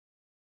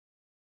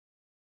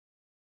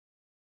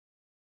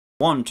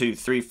1, 2,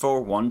 3,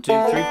 4, 1,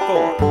 2, 3,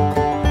 4.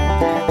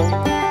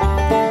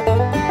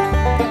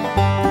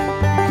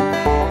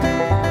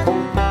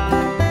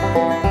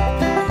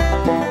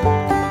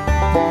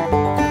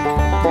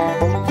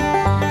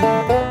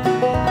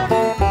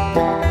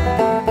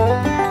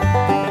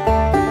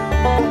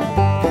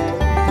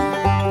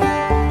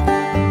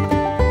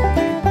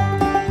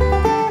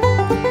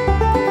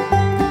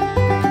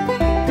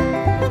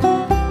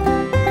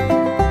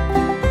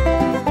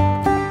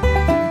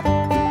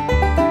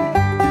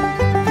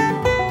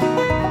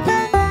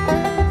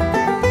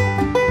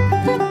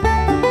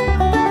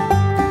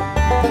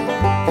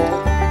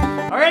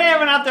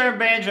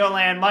 Banjo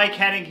land, Mike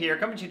Henning here,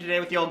 coming to you today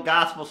with the old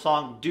gospel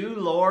song, Do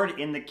Lord,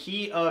 in the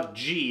key of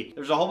G.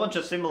 There's a whole bunch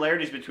of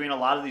similarities between a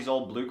lot of these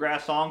old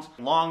bluegrass songs.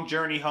 Long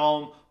Journey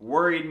Home,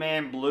 Worried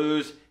Man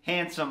Blues,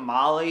 Handsome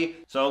Molly.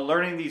 So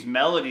learning these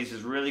melodies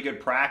is really good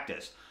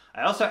practice.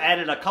 I also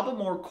added a couple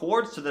more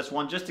chords to this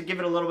one just to give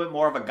it a little bit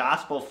more of a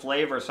gospel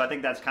flavor, so I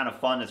think that's kind of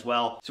fun as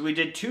well. So we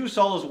did two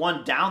solos,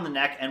 one down the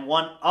neck and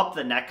one up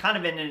the neck, kind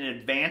of in an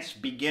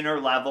advanced beginner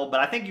level,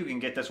 but I think you can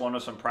get this one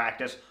with some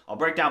practice. I'll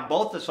break down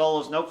both the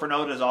solos note for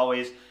note as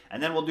always,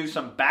 and then we'll do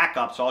some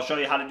backup, so I'll show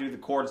you how to do the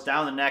chords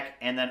down the neck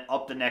and then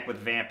up the neck with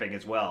vamping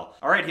as well.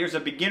 Alright, here's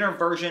a beginner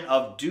version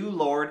of Do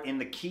Lord in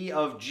the key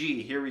of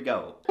G. Here we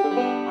go.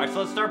 Alright, so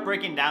let's start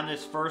breaking down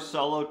this first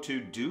solo to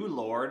Do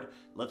Lord.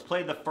 Let's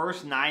play the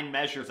first 9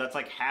 measures. That's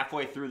like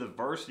halfway through the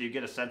verse, so you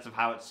get a sense of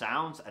how it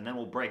sounds, and then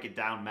we'll break it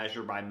down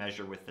measure by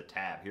measure with the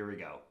tab. Here we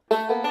go.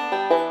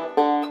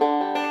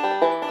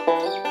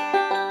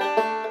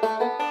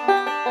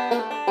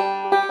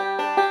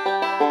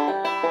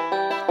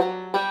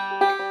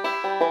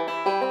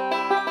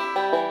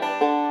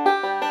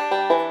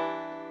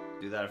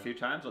 Do that a few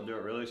times. I'll do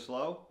it really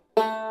slow.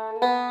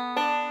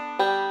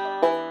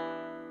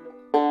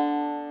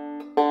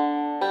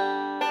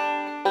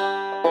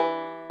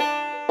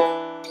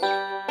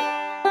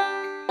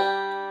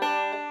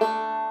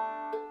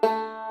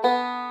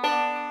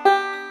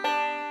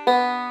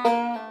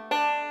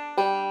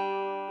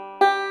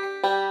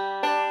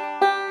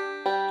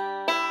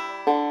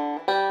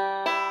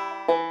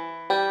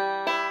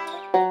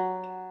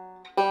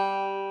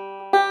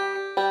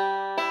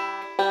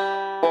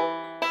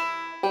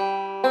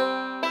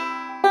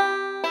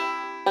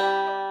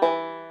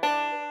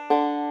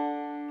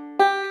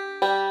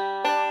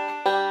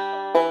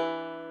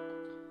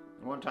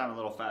 One time a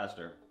little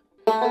faster.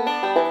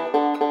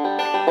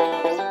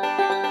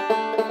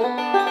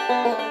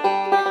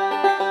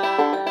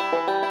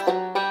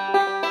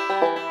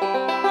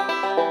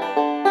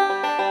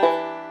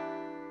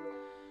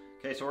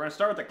 Okay, so we're going to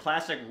start with the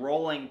classic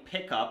rolling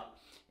pickup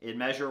in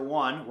measure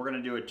 1. We're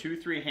going to do a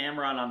 2-3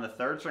 hammer on the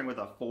 3rd string with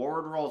a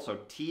forward roll, so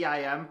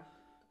TIM,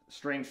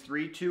 strings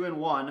 3, 2, and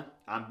 1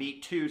 on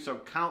beat 2, so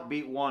count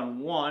beat 1,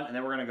 1, and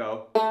then we're going to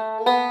go.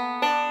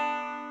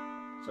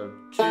 So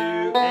 2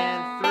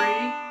 and 3,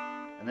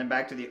 and then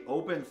back to the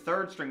open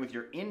 3rd string with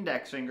your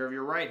index finger of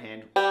your right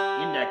hand,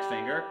 index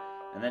finger,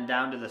 and then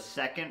down to the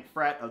 2nd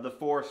fret of the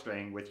 4th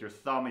string with your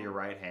thumb of your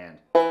right hand,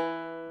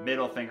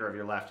 middle finger of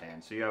your left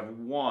hand. So you have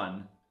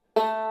 1,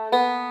 1,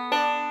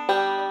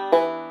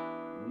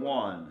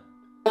 1.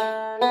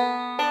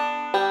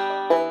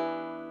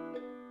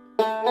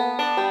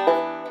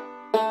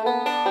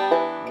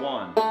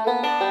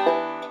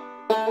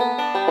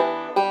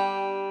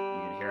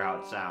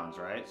 Sounds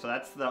right. So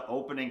that's the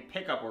opening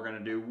pickup we're going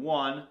to do.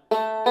 1,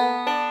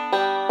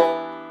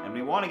 and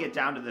we want to get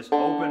down to this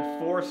open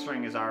 4th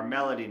string as our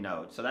melody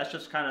note. So that's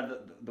just kind of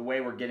the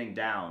way we're getting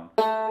down.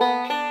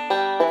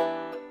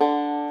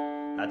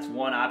 That's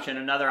one option.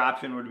 Another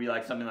option would be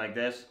like something like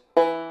this.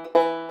 Right,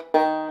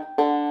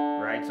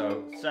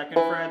 so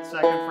 2nd fret,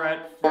 2nd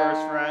fret,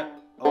 1st fret,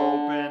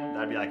 open.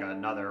 That'd be like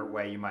another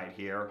way you might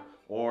hear,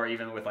 or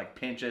even with like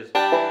pinches,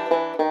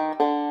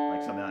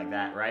 like something like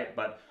that, right?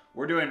 But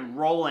we're doing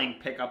rolling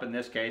pickup in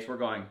this case. We're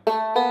going,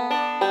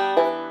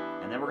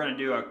 and then we're going to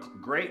do a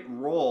great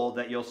roll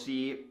that you'll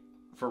see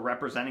for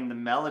representing the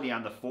melody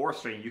on the 4th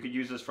string. You could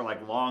use this for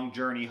like Long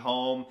Journey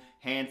Home,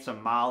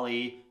 Handsome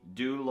Molly,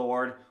 Do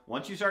Lord.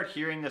 Once you start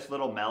hearing this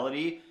little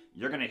melody,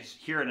 you're going to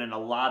hear it in a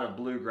lot of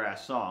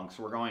bluegrass songs.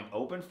 So we're going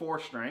open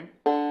 4th string,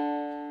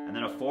 and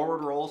then a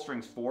forward roll,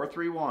 strings 4,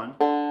 3, 1.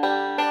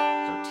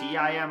 So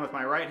TIM with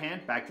my right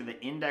hand, back to the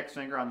index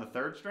finger on the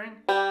 3rd string,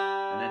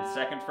 and then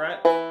 2nd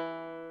fret,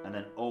 and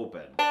then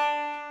open.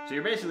 So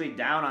you're basically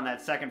down on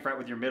that 2nd fret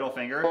with your middle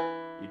finger.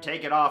 You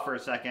take it off for a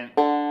second,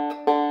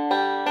 and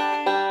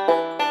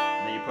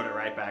then you put it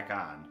right back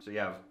on. So you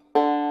have.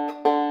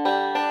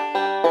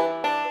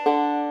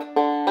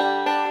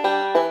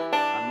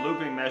 I'm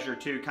looping measure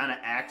 2, kind of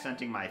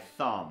accenting my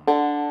thumb. And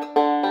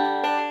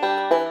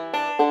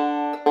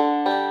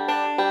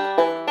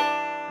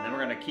then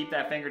we're going to keep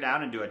that finger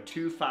down and do a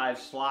 2-5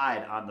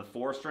 slide on the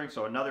 4th string.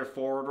 So another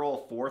forward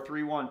roll, 4,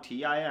 3, 1,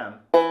 TIM.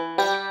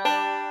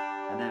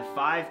 And then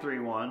 5, 3,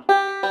 1,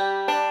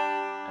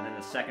 and then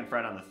the 2nd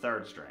fret on the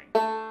 3rd string.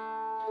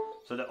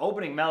 So the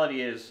opening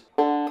melody is,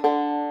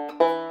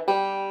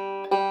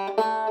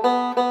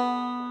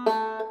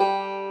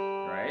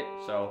 right?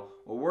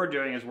 we're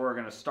doing is we're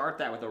going to start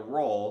that with a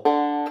roll,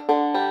 and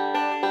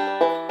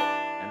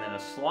then a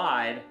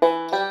slide.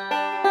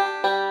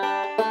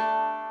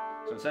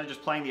 So instead of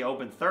just playing the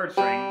open third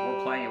string,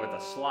 we're playing it with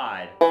a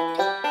slide.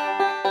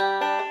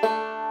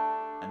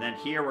 And then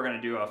here we're going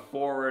to do a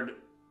forward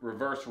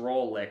reverse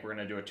roll lick. We're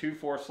going to do a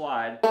 2-4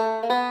 slide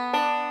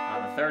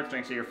on the third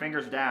string. So your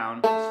fingers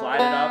down, slide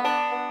it up,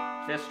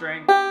 5th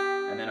string,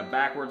 and then a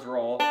backwards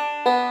roll with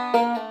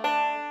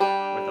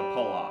a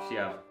pull off. So you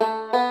have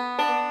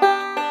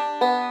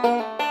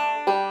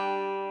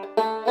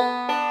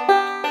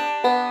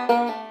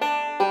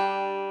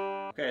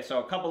okay, so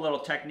a couple little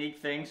technique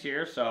things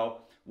here. So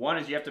one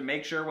is you have to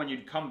make sure when you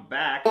come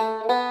back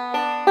that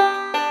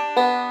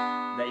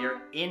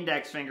your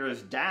index finger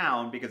is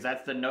down, because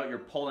that's the note you're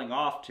pulling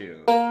off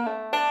to.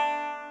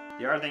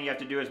 The other thing you have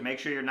to do is make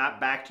sure you're not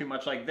back too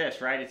much like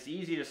this, right? It's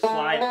easy to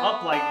slide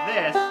up like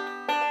this,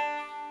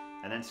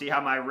 and then see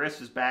how my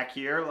wrist is back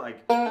here,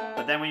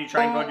 but then when you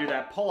try and go do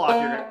that pull off,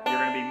 you're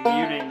going to be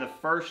muting the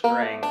 1st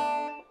string,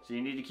 so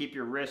you need to keep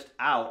your wrist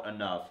out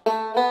enough.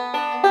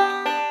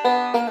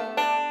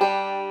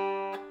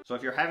 So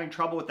if you're having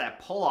trouble with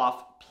that pull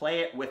off, play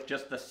it with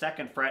just the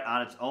 2nd fret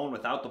on its own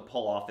without the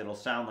pull off. It'll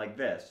sound like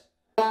this.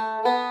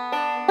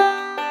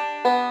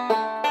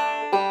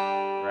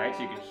 Right?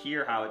 So you can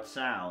hear how it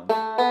sounds.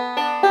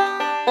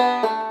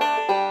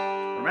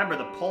 Remember,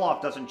 the pull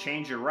off doesn't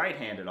change your right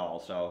hand at all,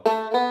 so.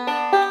 My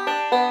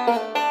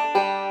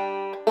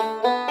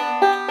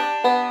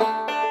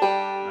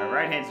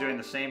right hand's doing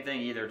the same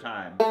thing either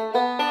time.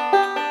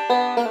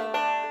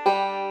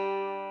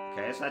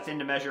 Okay, so that's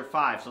into measure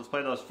 5. So let's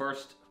play those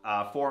first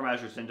 4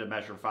 measures into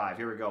measure 5.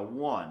 Here we go.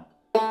 1.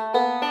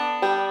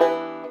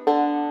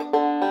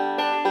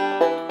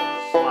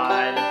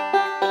 Slide.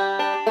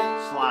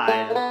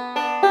 Slide.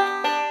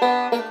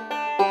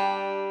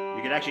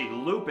 You can actually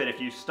loop it.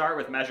 If you start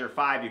with measure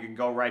 5, you can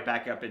go right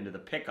back up into the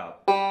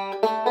pickup.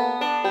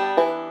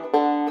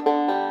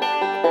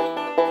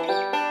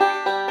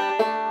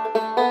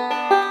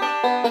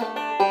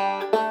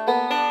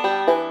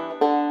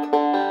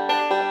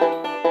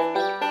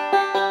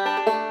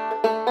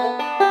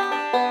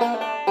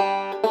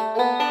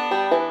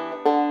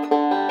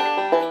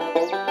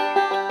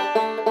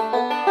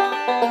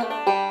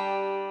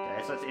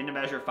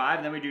 Measure 5,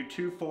 and then we do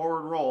 2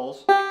 forward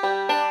rolls,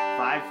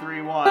 5,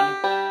 3, 1,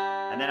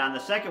 and then on the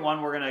second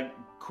one we're going to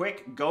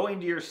quick go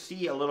into your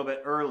C a little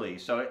bit early.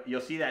 So you'll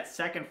see that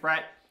 2nd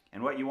fret,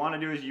 and what you want to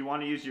do is you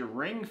want to use your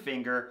ring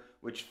finger,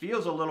 which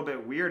feels a little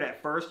bit weird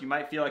at first. You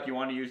might feel like you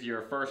want to use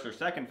your 1st or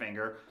 2nd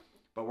finger,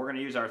 but we're going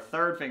to use our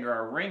 3rd finger,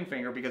 our ring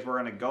finger, because we're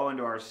going to go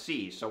into our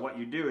C. So what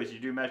you do is you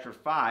do measure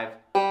 5.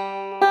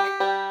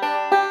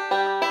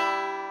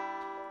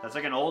 That's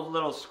like an old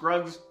little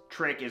Scruggs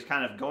trick, is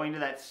kind of going to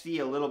that C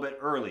a little bit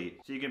early.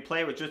 So you can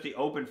play with just the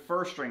open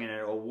 1st string and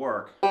it will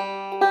work. But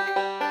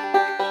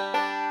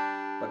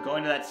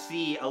going to that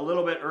C a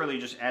little bit early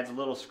just adds a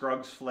little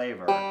Scruggs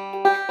flavor.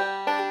 Like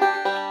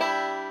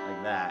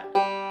that.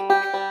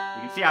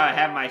 You can see how I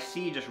have my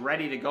C just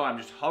ready to go. I'm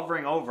just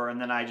hovering over,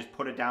 and then I just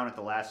put it down at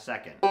the last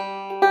second.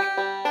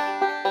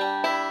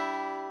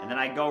 And then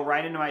I go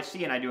right into my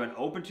C and I do an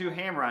open 2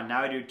 hammer-on.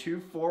 Now I do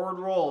 2 forward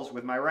rolls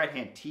with my right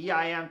hand,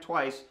 T-I-M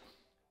twice,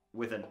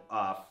 with an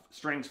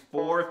strings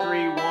 4,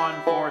 3,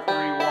 1, 4, 3,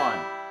 1.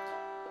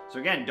 So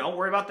again, don't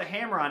worry about the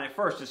hammer-on at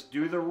first. Just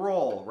do the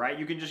roll, right?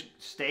 You can just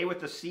stay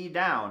with the C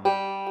down.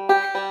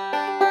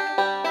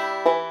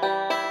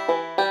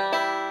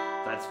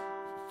 That's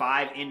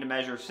 5 into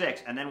measure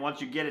 6. And then once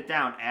you get it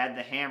down, add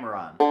the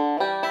hammer-on.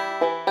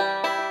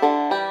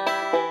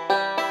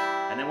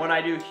 And then what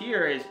I do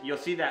here is, you'll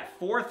see that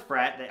 4th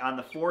fret on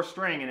the 4th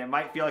string, and it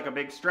might feel like a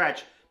big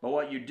stretch, but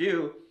what you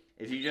do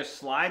is you just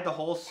slide the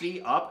whole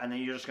C up, and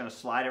then you're just going to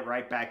slide it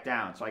right back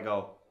down. So I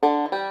go,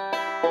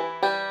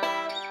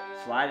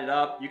 slide it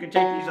up. You can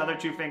take these other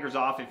 2 fingers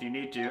off if you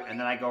need to, and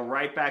then I go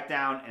right back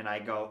down, and I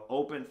go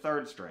open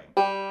 3rd string,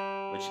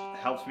 which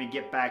helps me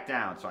get back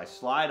down. So I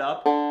slide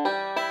up, and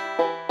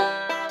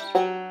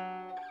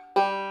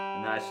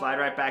then I slide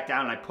right back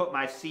down, and I put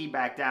my C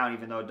back down,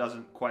 even though it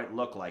doesn't quite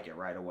look like it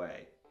right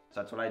away. So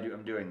that's what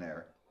I'm doing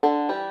there.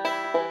 And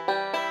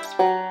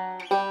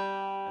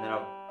then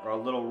a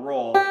little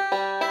roll,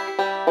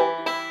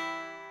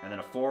 and then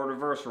a forward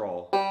reverse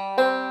roll.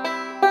 And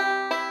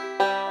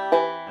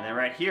then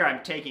right here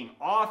I'm taking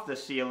off the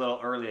C a little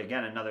early.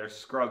 Again, another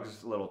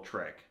Scruggs little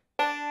trick.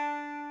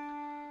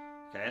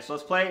 Okay, so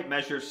let's play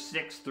measures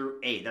 6 through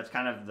 8. That's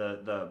kind of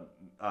the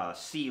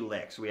C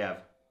licks. We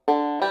have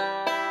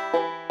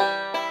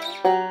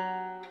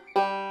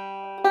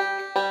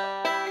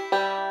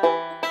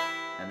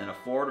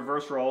forward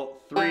reverse roll,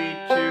 3, 2,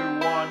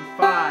 1,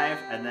 5,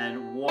 and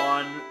then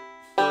 1,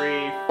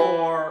 3,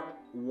 4,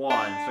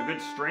 1. So good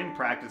string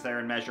practice there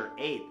in measure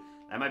 8.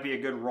 That might be a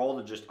good roll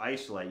to just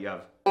isolate. You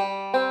have,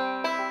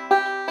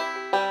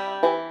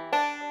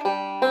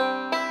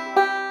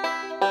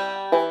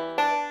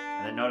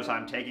 and then notice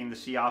I'm taking the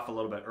C off a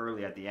little bit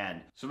early at the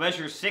end. So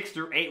measures 6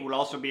 through 8 would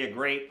also be a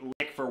great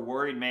lick for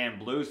Worried Man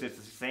Blues. It's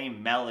the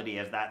same melody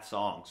as that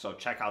song, so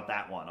check out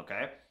that one,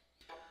 okay?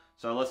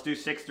 So let's do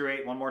 6 through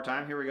 8 one more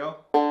time. Here we go.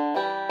 And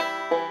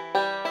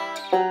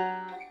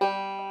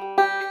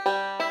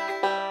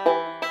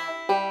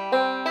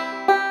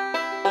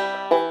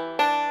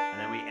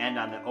then we end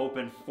on the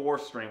open 4th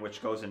string,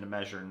 which goes into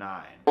measure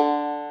 9.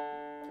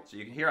 So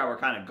you can hear how we're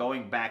kind of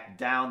going back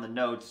down the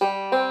notes.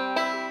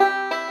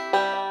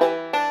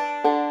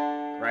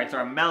 Right, so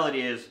our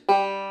melody is,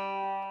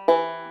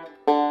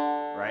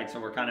 right, so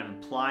we're kind of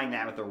implying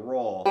that with a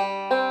roll.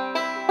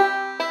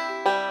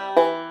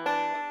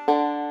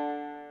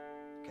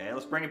 Okay,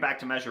 let's bring it back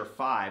to measure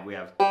 5. We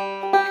have,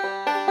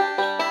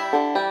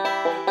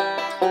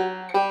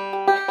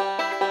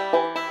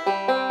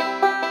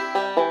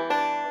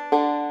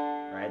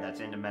 right, that's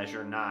into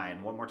measure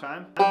 9. One more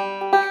time.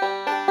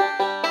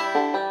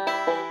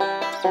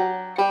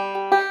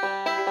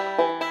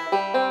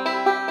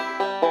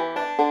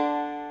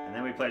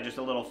 Play just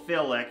a little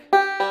fill lick,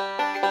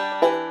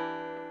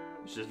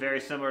 which is very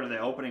similar to the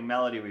opening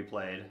melody we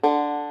played.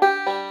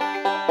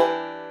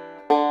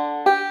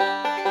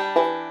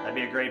 That'd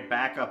be a great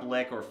backup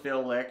lick or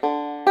fill lick.